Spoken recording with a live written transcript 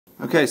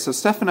Okay, so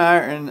Steph and I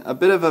are in a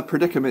bit of a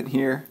predicament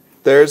here.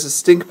 There's a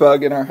stink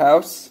bug in our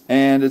house,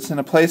 and it's in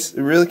a place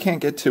we really can't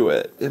get to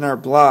it, in our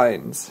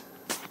blinds.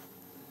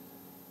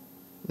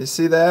 You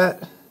see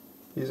that?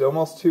 He's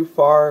almost too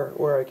far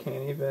where I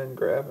can't even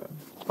grab him.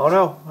 Oh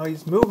no, oh,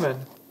 he's moving.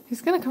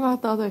 He's gonna come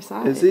out the other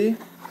side. Is he?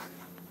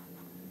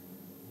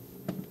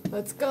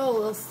 Let's go,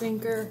 little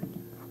stinker.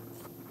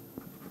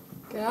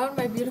 Get out of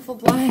my beautiful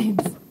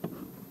blinds.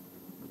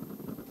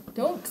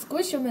 Don't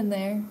squish him in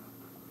there.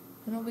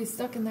 Then he'll be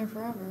stuck in there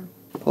forever.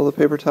 Pull the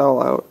paper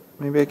towel out.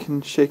 Maybe I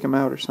can shake him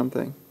out or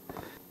something.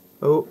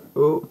 Oh,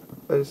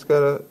 I just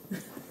gotta...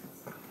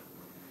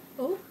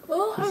 Oh,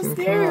 I'm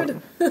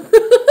scared. I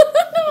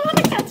want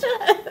to catch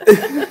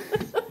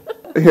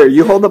it. Here,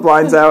 you hold the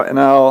blinds out and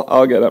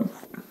I'll get him.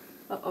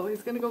 Uh-oh,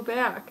 he's gonna go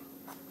back.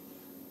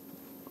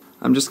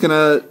 I'm just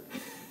gonna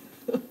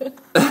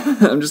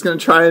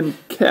try and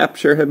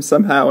capture him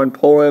somehow and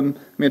pull him.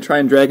 I'm gonna try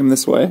and drag him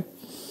this way.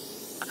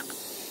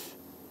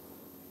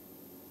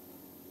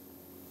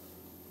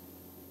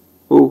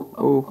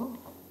 Ooh.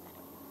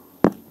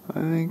 I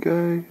think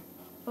I...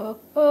 Oh,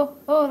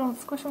 don't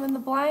squish him in the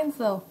blinds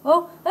though. He's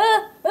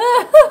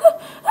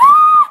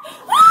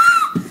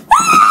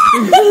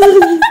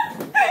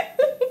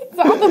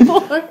on the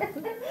floor.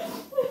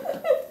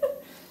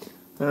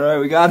 Alright,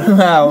 we got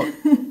him out.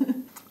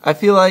 I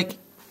feel like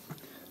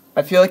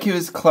he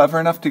was clever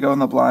enough to go in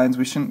the blinds.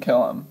 We shouldn't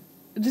kill him.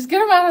 Just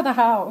get him out of the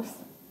house.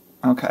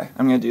 Okay,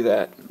 I'm gonna do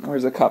that.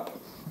 Where's the cup?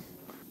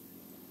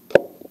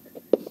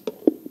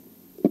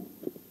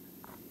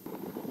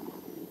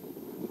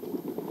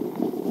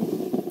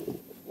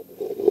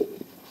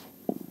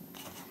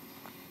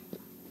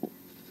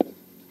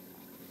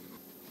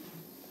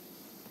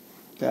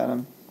 Got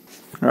him.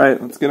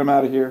 Alright, let's get him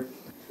out of here.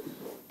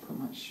 Put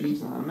my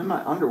shoes on. I'm in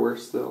my underwear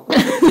still.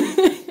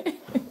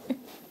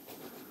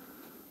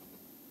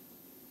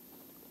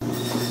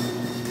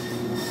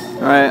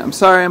 Alright, I'm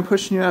sorry I'm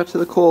pushing you out to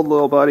the cold,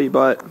 little buddy,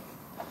 but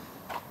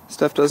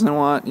Steph doesn't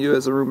want you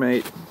as a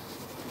roommate.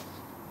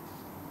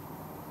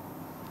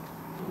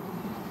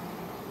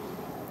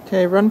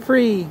 Okay, run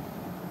free.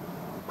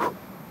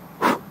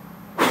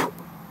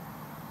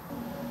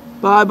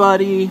 Bye,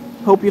 buddy.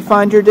 Hope you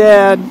find your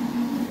dad.